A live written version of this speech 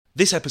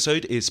This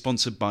episode is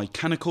sponsored by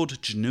Canaccord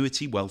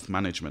Genuity Wealth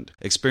Management,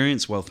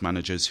 experienced wealth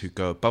managers who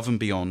go above and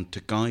beyond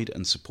to guide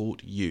and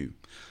support you.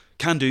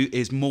 Can do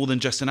is more than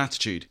just an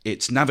attitude.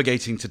 It's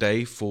navigating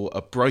today for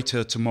a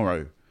brighter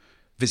tomorrow.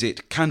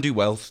 Visit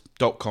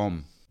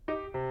candowealth.com.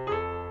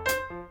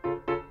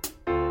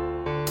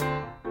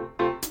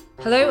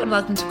 Hello and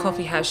welcome to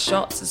Coffee House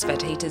Shots, the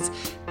Spectator's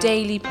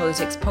daily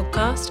politics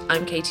podcast.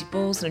 I'm Katy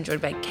Balls and I'm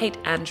joined by Kate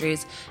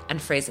Andrews and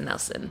Fraser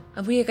Nelson.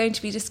 And we are going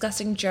to be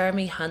discussing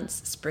Jeremy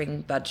Hunt's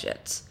spring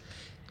budget.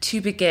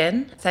 To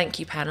begin, thank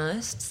you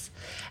panellists.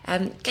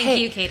 Thank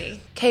you,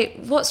 Katie. Kate,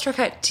 what struck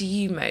out to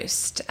you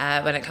most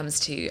when it comes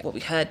to what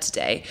we heard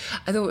today?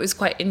 I thought it was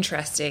quite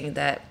interesting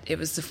that it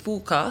was the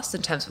forecast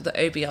in terms of what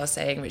the OB are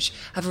saying, which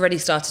have already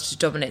started to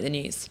dominate the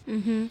news.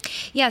 Mm-hmm.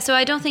 Yeah, so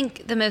I don't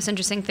think the most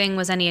interesting thing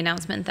was any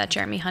announcement that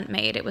Jeremy Hunt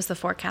made. It was the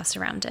forecast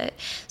around it.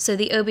 So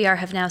the OBR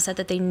have now said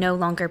that they no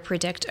longer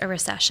predict a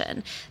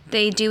recession.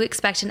 They do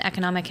expect an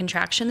economic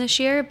contraction this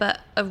year,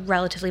 but a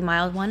relatively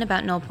mild one,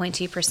 about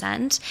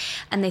 0.2%.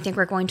 And they think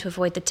we're going to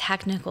avoid the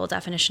technical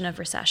definition of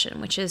recession,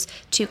 which is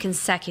 2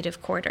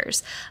 consecutive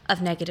quarters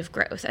of negative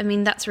growth. I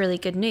mean, that's really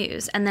good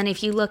news. And then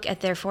if you look at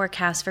their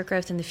forecast for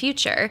growth in the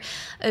future,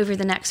 over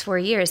the next 4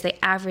 years, they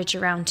average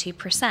around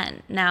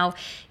 2%. Now,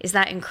 is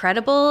that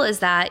incredible? Is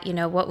that,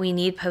 what we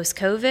need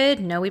post-COVID?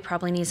 No, we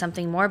probably need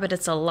something more, but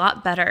it's a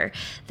lot better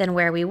than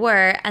where we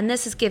were. And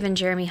this has given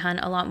Jeremy Hunt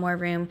a lot more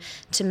room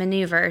to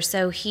maneuver.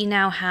 So he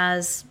now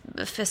has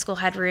fiscal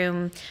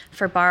headroom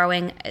for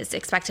borrowing is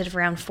expected of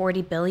around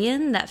 $40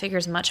 billion. That figure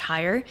is much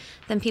higher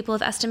than people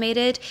have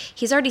estimated.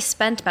 He's already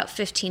spent about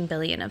 $15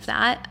 billion of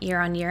that year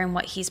on year in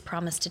what he's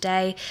promised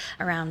today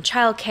around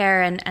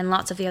childcare and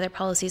lots of the other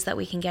policies that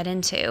we can get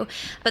into.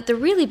 But the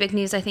really big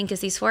news, I think,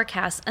 is these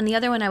forecasts. And the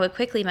other one I would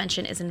quickly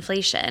mention is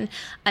inflation.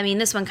 I mean,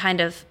 this one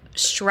kind of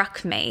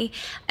struck me,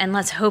 and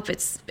let's hope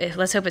it's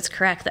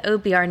correct. The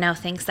OBR now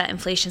thinks that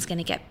inflation is going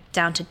to get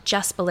down to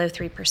just below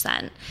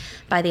 3%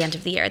 by the end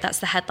of the year. That's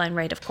the headline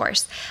rate, of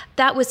course.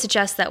 That would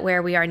suggest that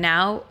where we are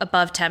now,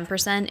 above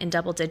 10% in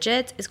double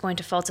digits, is going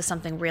to fall to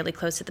something really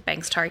close to the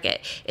bank's target.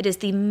 It is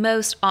the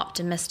most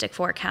optimistic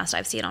forecast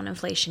I've seen on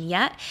inflation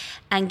yet.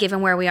 And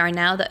given where we are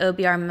now, the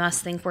OBR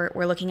must think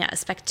we're looking at a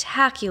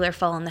spectacular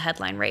fall in the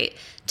headline rate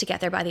to get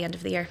there by the end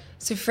of the year.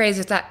 So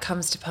Fraser, if that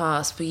comes to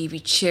pass, will you be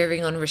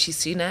cheering on Rishi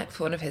Sunak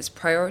for one of his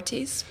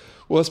priorities?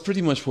 Well, that's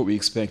pretty much what we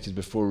expected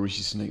before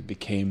Rishi Sunak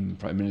became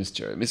Prime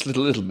Minister. I mean, it's a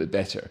little bit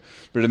better.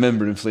 But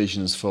remember,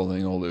 inflation is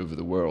falling all over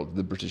the world.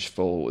 The British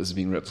fall is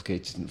being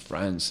replicated in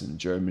France and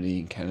Germany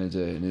and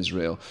Canada and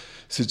Israel.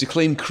 So to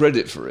claim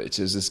credit for it,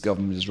 as this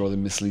government is rather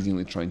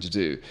misleadingly trying to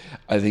do,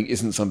 I think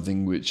isn't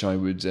something which I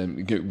would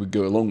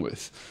go along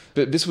with.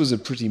 But this was a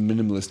pretty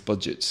minimalist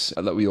budget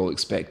that we all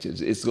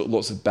expected. It's got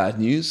lots of bad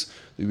news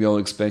that we all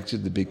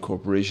expected. The big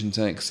corporation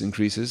tax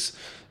increases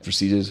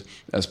proceeded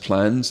as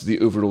planned. The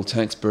overall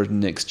tax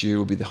burden next year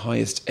will be the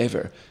highest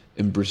ever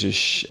in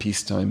British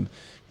peacetime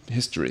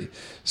history.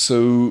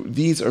 So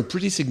these are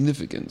pretty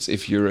significant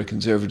if you're a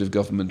Conservative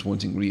government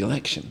wanting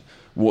re-election.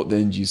 What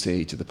then do you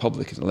say to the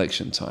public at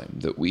election time?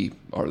 That we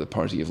are the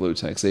party of low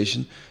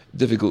taxation?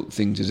 Difficult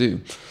thing to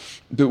do.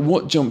 But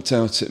what jumped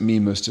out at me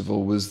most of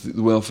all was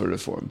the welfare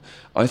reform.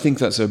 I think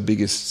that's our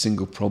biggest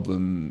single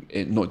problem,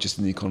 not just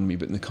in the economy,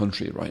 but in the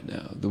country right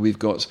now. That we've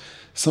got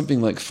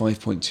something like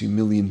 5.2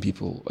 million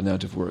people on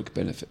out-of-work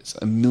benefits,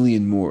 1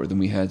 million more than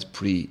we had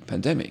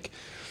pre-pandemic.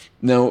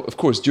 Now, of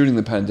course, during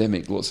the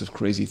pandemic, lots of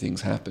crazy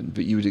things happened,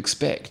 but you would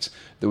expect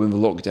that when the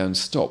lockdowns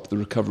stop, the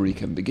recovery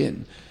can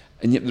begin.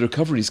 And yet the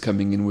recovery is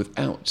coming in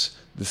without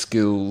the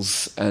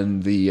skills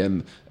and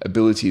the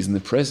abilities and the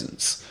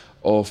presence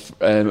of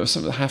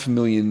something like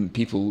 500,000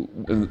 people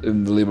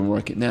in the labour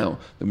market now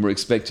than we're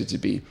expected to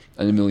be,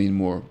 and 1 million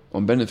more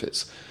on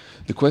benefits.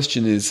 The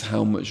question is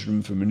how much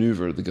room for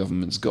manoeuvre the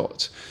government's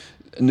got.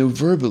 No,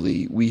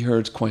 verbally, we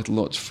heard quite a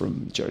lot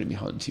from Jeremy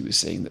Hunt. He was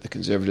saying that the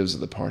Conservatives are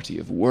the party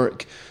of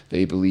work.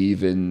 They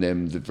believe in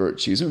the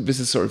virtues. This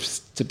is sort of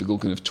typical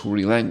kind of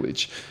Tory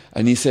language.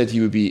 And he said he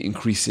would be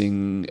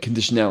increasing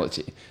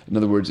conditionality. In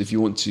other words, if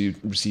you want to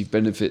receive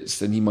benefits,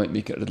 then he might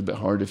make it a little bit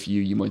harder for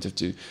you. You might have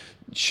to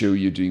show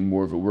you're doing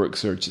more of a work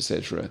search,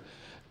 etc.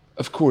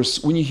 Of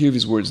course, when you hear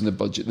these words in the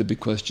budget, the big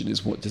question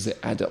is, what does it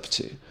add up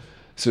to?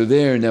 So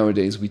there,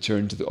 nowadays, we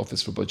turn to the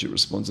Office for Budget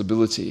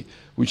Responsibility,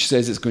 which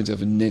says it's going to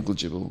have a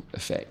negligible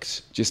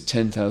effect, just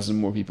 10,000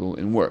 more people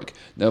in work.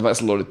 Now,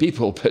 that's a lot of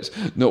people, but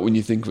not when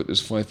you think that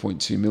there's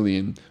 5.2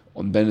 million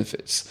on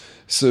benefits.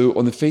 So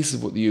on the face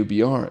of what the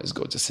OBR has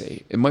got to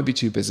say, it might be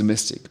too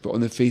pessimistic, but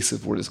on the face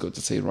of what it's got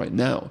to say right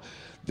now,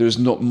 there's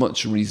not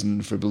much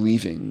reason for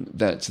believing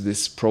that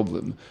this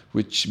problem,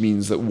 which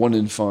means that 1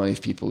 in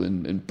 5 people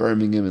in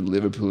Birmingham and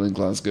Liverpool and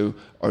Glasgow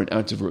are in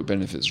out-of-work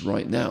benefits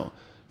right now,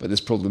 but this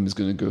problem is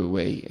going to go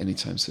away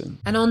anytime soon.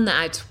 And on the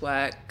out of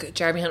work,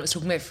 Jeremy Hunt was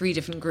talking about 3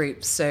 different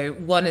groups. So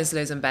one is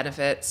those on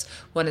benefits,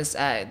 one is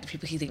the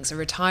people he thinks are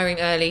retiring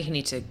early, who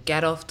need to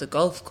get off the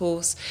golf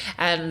course,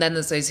 and then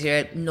there's those who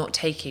are not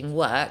taking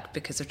work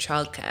because of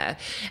childcare.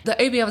 The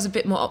OBR was a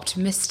bit more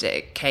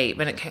optimistic, Kate,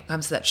 when it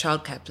comes to that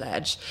childcare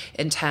pledge,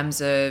 in terms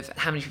of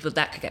how many people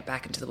that could get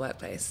back into the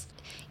workplace.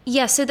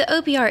 Yeah, so the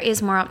OBR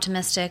is more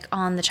optimistic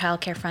on the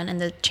childcare front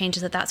and the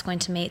changes that that's going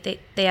to make.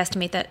 They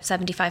estimate that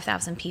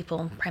 75,000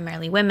 people,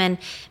 primarily women,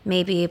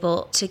 may be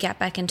able to get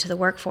back into the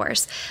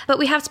workforce. But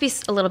we have to be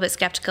a little bit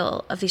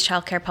skeptical of these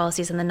childcare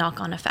policies and the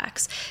knock-on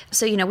effects.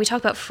 So, we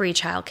talk about free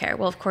childcare.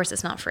 Well, of course,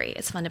 it's not free.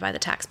 It's funded by the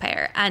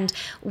taxpayer. And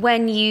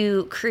when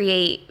you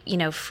create,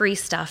 free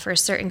stuff for a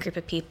certain group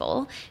of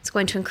people, it's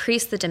going to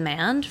increase the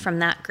demand from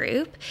that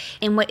group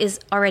in what is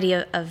already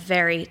a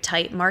very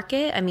tight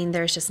market. I mean,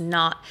 there's just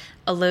not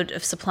a load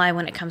of supply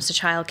when it comes to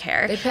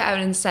childcare. They put out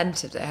an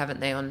incentive, though,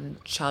 haven't they, on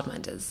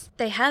childminders?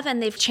 They have,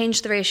 and they've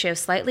changed the ratio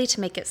slightly to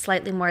make it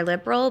slightly more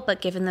liberal, but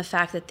given the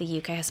fact that the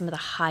UK has some of the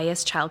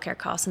highest childcare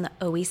costs in the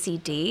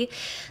OECD,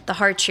 the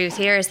hard truth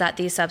here is that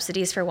these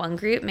subsidies for one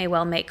group may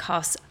well make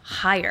costs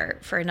higher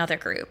for another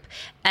group,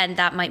 and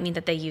that might mean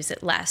that they use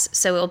it less.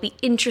 So it'll be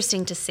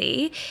interesting to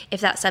see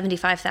if that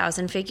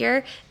 75,000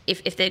 figure,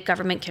 if the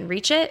government can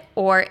reach it,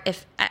 or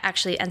if it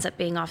actually ends up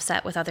being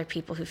offset with other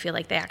people who feel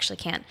like they actually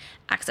can't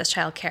access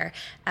childcare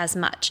as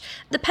much.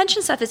 The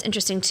pension stuff is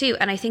interesting too,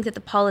 and I think that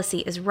the policy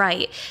is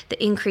right.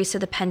 The increase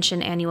of the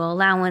pension annual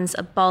allowance,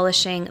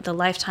 abolishing the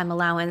lifetime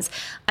allowance,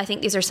 I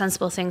think these are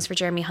sensible things for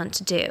Jeremy Hunt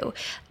to do.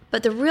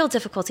 But the real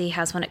difficulty he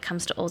has when it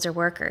comes to older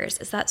workers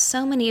is that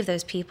so many of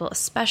those people,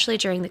 especially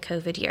during the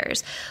COVID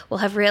years, will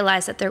have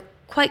realized that they're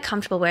quite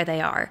comfortable where they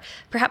are.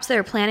 Perhaps they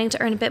were planning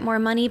to earn a bit more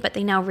money, but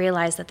they now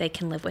realize that they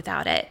can live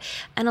without it.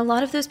 And a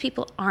lot of those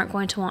people aren't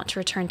going to want to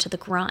return to the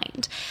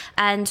grind.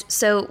 And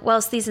so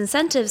whilst these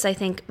incentives, I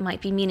think, might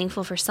be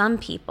meaningful for some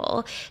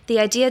people, the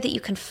idea that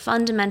you can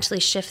fundamentally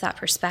shift that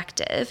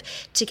perspective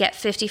to get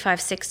 55,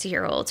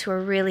 60-year-olds who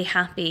are really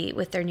happy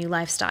with their new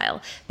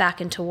lifestyle back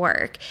into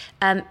work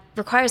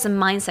requires a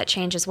mindset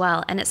change as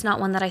well. And it's not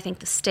one that I think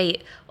the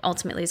state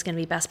ultimately is going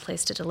to be best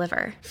placed to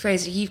deliver.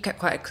 Fraser, you've kept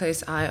quite a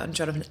close eye on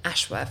Jonathan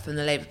Ashworth from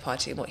the Labour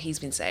Party and what he's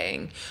been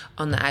saying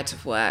on the out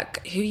of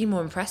work. Who are you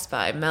more impressed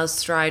by? Mel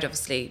Stride,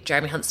 obviously,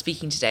 Jeremy Hunt's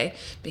speaking today,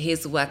 but he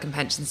is the Work and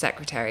Pensions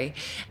Secretary,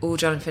 or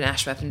Jonathan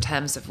Ashworth in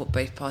terms of what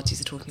both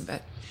parties are talking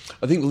about?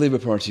 I think the Labour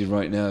Party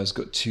right now has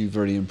got 2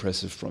 very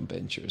impressive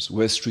frontbenchers.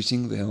 Wes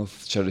Streeting, the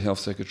Shadow Health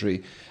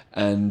Secretary,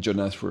 and John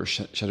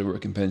Ashworth, Shadow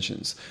Work and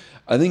Pensions.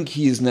 I think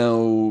he is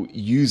now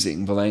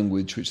using the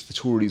language which the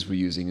Tories were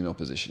using in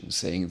opposition,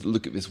 saying,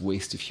 look at this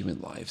waste of human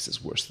lives,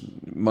 it's worse than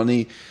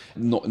money,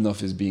 not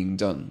enough is being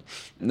done.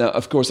 Now,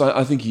 of course,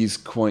 I think he's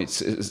quite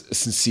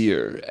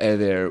sincere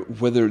there.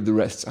 Whether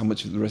how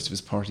much of the rest of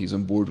his party is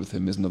on board with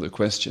him is another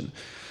question.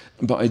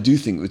 But I do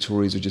think the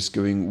Tories are just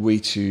going way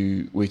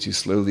too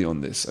slowly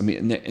on this. I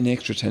mean, an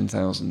extra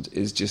 10,000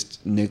 is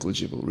just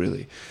negligible,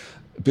 really.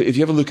 But if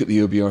you have a look at the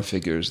OBR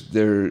figures,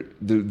 the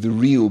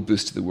real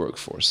boost to the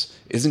workforce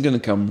isn't going to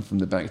come from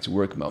the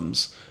back-to-work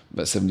mums,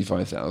 about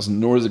 75,000,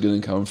 nor is it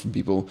going to come from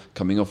people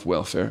coming off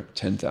welfare,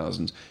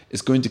 10,000.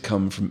 It's going to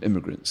come from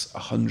immigrants,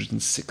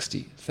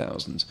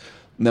 160,000.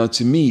 Now,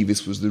 to me,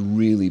 this was the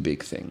really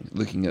big thing,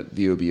 looking at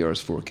the OBR's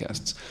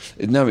forecasts.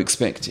 It's now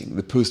expecting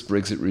the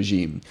post-Brexit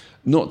regime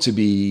not to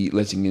be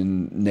letting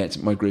in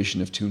net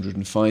migration of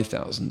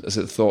 205,000, as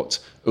it thought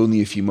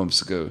only a few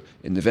months ago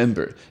in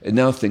November. It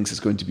now thinks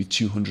it's going to be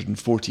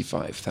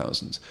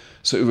 245,000.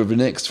 So over the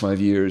next 5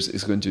 years,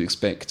 it's going to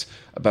expect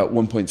about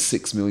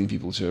 1.6 million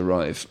people to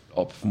arrive,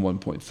 up from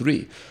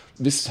 1.3.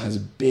 This has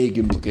big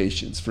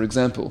implications. For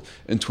example,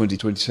 in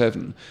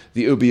 2027,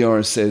 the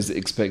OBR says it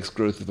expects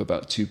growth of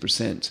about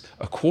 2%,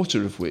 a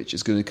quarter of which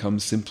is going to come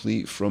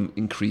simply from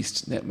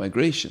increased net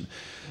migration.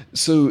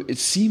 So it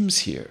seems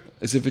here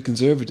as if the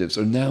Conservatives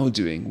are now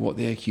doing what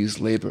they accused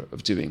Labour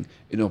of doing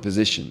in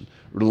opposition,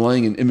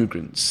 relying on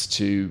immigrants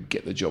to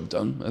get the job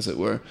done, as it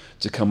were,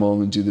 to come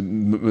on and do the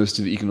most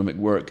of the economic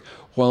work,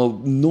 while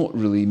not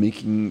really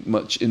making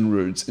much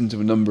inroads into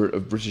a number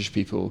of British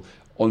people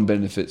on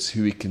benefits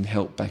who it can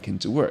help back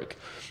into work.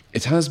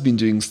 It has been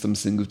doing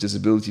something with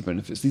disability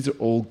benefits. These are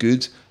all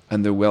good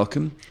and they're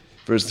welcome.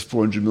 There's the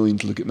 400 million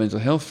to look at mental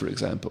health, for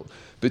example.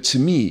 But to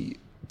me,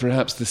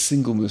 perhaps the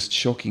single most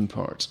shocking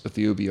part of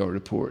the OBR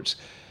report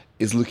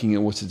is looking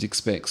at what it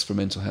expects for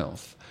mental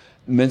health.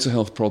 Mental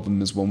health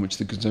problem is one which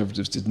the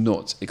Conservatives did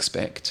not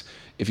expect.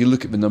 If you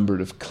look at the number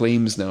of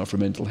claims now for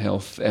mental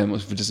health,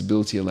 for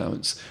disability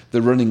allowance,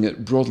 they're running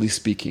at, broadly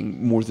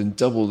speaking, more than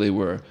double they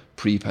were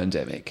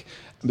pre-pandemic.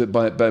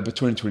 But by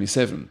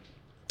 2027,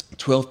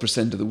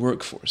 12% of the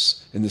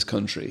workforce in this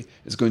country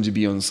is going to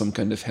be on some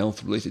kind of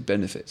health-related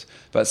benefit.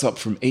 That's up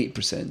from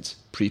 8%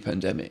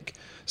 pre-pandemic.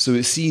 So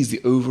it sees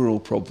the overall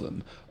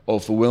problem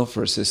of a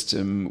welfare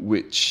system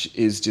which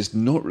is just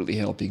not really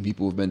helping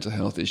people with mental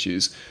health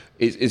issues.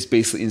 It's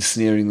basically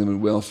ensnaring them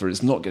in welfare.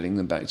 It's not getting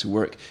them back to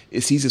work.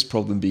 It sees this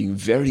problem being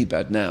very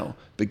bad now,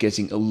 but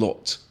getting a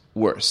lot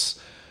worse.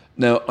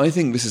 Now, I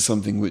think this is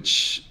something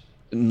which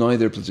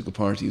neither political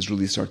party has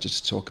really started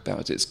to talk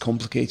about. It's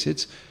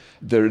complicated.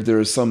 There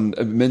are some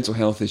mental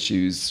health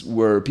issues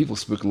where people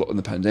spoke a lot in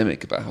the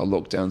pandemic about how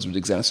lockdowns would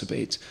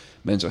exacerbate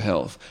mental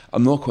health.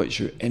 I'm not quite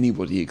sure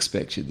anybody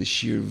expected the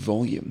sheer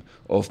volume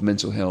of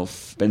mental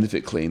health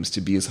benefit claims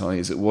to be as high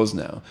as it was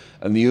now.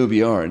 And the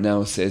OBR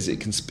now says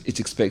it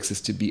expects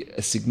this to be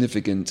a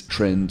significant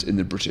trend in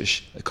the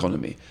British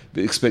economy.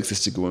 But it expects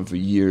this to go on for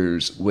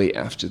years, way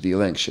after the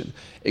election.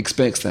 It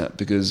expects that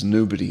because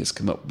nobody has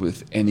come up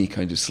with any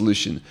kind of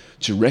solution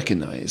to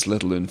recognise,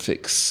 let alone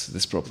fix,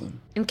 this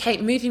problem. And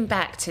Kate, moving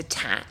back to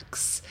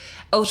tax,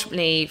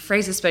 ultimately,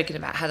 Fraser's spoken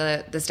about how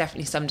there's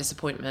definitely some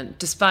disappointment,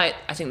 despite,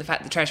 I think, the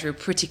fact the Treasury were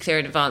pretty clear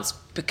in advance,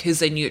 because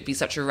they knew it'd be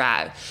such a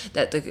row,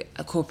 that the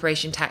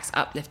corporation tax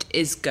uplift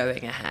is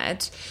going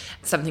ahead,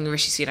 something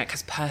Rishi Sunak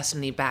has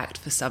personally backed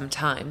for some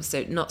time,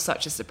 so not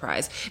such a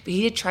surprise. But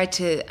he did try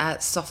to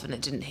soften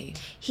it, didn't he?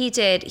 He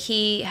did.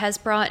 He has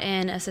brought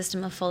in a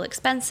system of full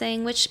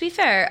expensing, which, to be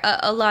fair,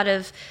 a lot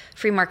of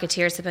free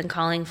marketeers have been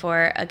calling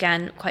for,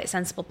 again, quite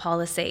sensible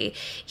policy.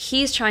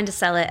 He's trying to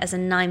sell it as a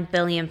 £9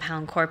 billion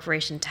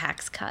corporation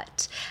tax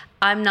cut.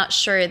 I'm not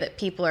sure that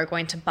people are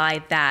going to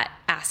buy that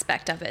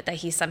aspect of it, that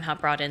he somehow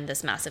brought in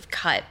this massive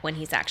cut when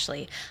he's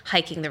actually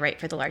hiking the rate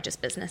for the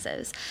largest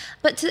businesses.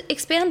 But to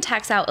expand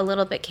tax out a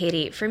little bit,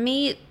 Katie, for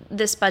me,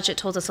 this budget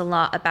told us a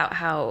lot about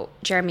how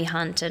Jeremy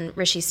Hunt and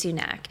Rishi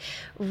Sunak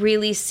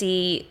really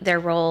see their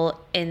role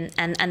in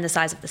and the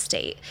size of the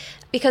state.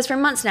 Because for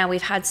months now,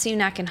 we've had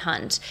Sunak and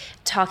Hunt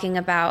talking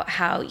about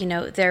how,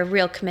 their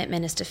real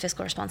commitment is to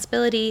fiscal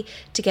responsibility,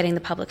 to getting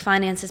the public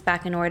finances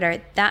back in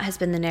order. That has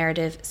been the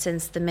narrative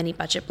since the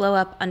mini-budget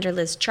blow-up under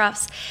Liz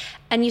Truss.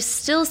 And you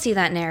still see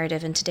that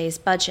narrative in today's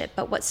budget.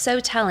 But what's so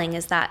telling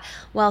is that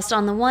whilst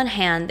on the one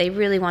hand, they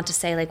really want to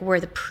say, we're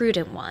the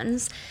prudent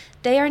ones,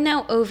 they are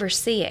now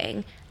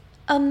overseeing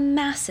a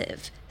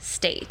massive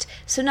state.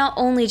 So not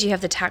only do you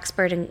have the tax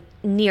burden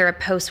near a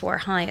post-war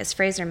high, as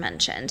Fraser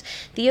mentioned,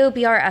 the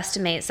OBR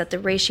estimates that the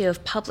ratio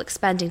of public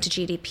spending to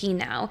GDP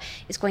now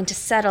is going to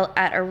settle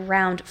at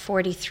around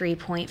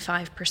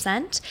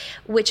 43.5%,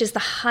 which is the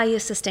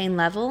highest sustained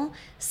level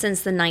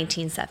since the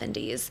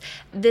 1970s.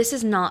 This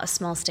is not a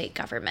small state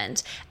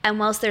government. And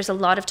whilst there's a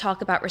lot of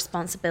talk about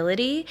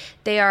responsibility,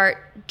 they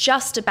are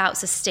just about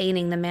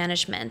sustaining the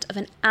management of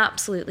an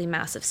absolutely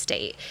massive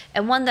state,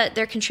 and one that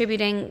they're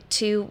contributing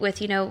to with,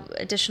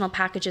 additional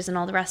packages and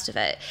all the rest of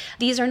it.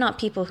 These are not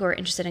people who are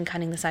interested in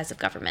cutting the size of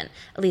government,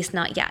 at least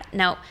not yet.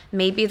 Now,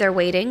 maybe they're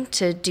waiting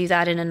to do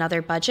that in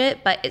another budget,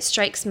 but it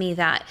strikes me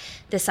that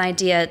this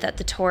idea that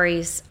the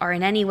Tories are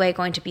in any way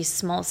going to be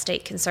small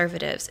state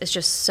conservatives is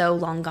just so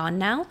long gone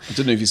now. I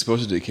don't know if you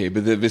spotted it, Kay,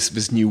 but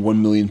this new £1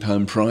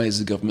 million prize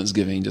the government's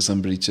giving to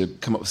somebody to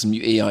come up with some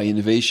new AI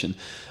innovation.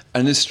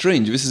 And it's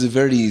strange, this is a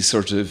very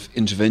sort of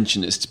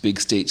interventionist,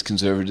 big state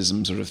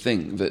conservatism sort of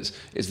thing, that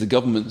it's the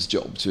government's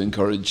job to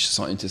encourage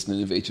scientists and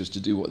innovators to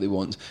do what they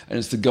want, and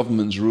it's the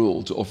government's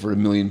role to offer £1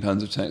 million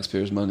of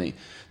taxpayers' money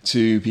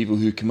to people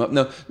who come up.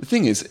 Now, the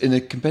thing is, in a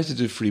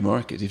competitive free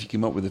market, if you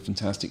come up with a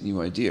fantastic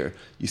new idea,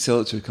 you sell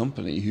it to a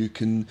company who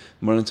can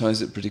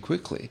monetize it pretty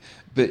quickly.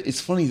 But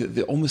it's funny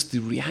that almost the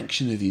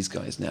reaction of these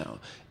guys now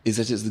is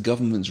that it's the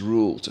government's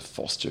role to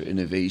foster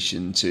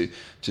innovation, to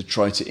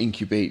try to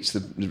incubate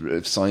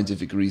the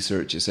scientific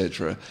research,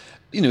 etc.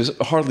 It's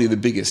hardly the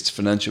biggest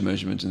financial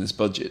measurement in this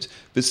budget,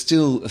 but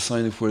still a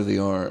sign of where they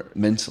are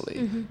mentally.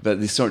 Mm-hmm. That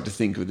they start to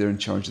think that they're in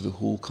charge of the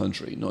whole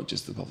country, not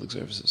just the public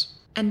services.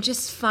 And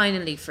just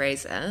finally,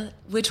 Fraser,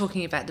 we're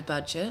talking about the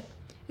budget.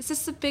 Is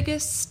this the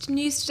biggest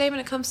news today when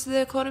it comes to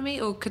the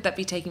economy, or could that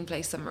be taking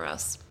place somewhere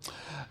else?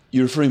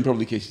 You're referring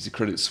probably, Katie, to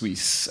Credit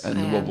Suisse and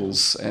the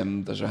wobbles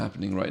that are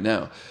happening right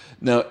now.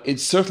 Now,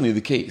 it's certainly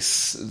the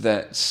case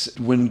that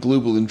when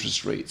global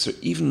interest rates are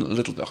even a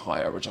little bit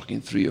higher, we're talking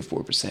 3 or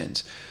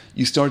 4%,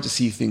 you start to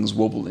see things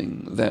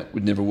wobbling that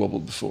would never wobble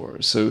before.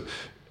 So,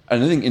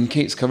 and I think in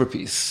Kate's cover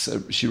piece,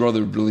 she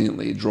rather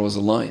brilliantly draws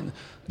a line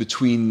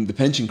between the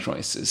pension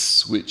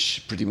crisis,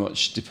 which pretty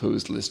much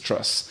deposed Liz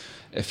Truss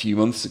a few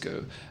months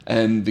ago,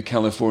 and the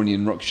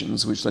Californian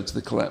ructions, which led to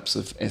the collapse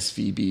of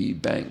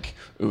SVB Bank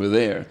over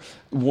there.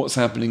 What's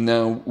happening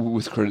now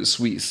with Credit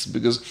Suisse?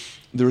 Because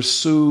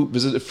there's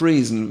a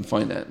phrase in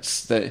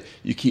finance that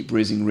you keep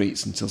raising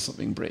rates until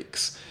something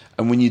breaks.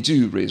 And when you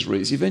do raise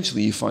rates,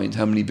 eventually you find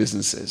how many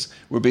businesses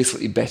were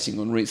basically betting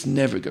on rates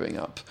never going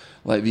up.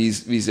 Like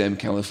these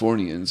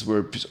Californians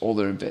were put all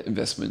their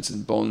investments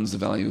in bonds, the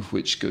value of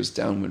which goes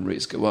down when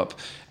rates go up.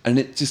 And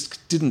it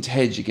just didn't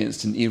hedge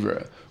against an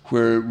era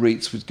where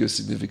rates would go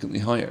significantly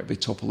higher. They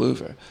topple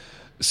over.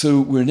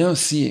 So we're now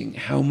seeing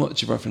how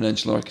much of our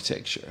financial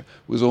architecture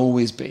was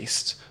always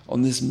based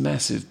on this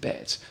massive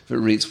bet that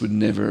rates would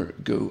never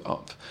go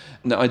up.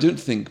 Now, I don't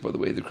think, by the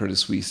way, that Credit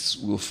Suisse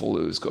will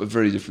follow. It's got a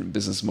very different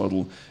business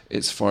model.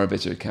 It's far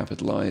better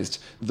capitalized.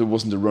 There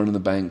wasn't a run on the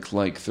bank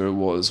like there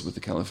was with the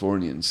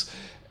Californians.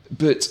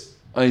 But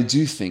I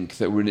do think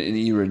that we're in an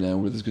era now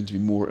where there's going to be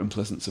more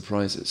unpleasant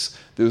surprises.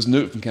 There was a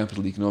note from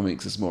Capital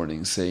Economics this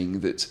morning saying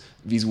that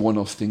these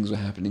one-off things are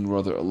happening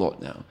rather a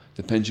lot now.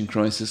 The pension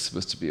crisis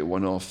supposed to be a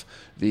one-off,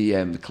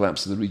 the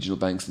collapse of the regional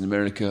banks in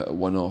America, a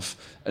one-off,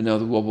 and now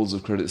the wobbles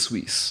of Credit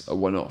Suisse, a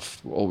one-off.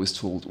 We're always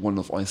told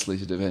one-off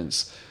isolated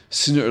events.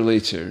 Sooner or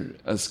later,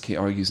 as Kate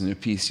argues in her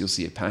piece, you'll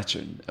see a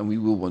pattern, and we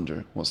will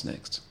wonder what's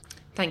next.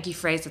 Thank you,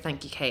 Fraser,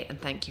 thank you, Kate,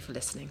 and thank you for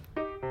listening.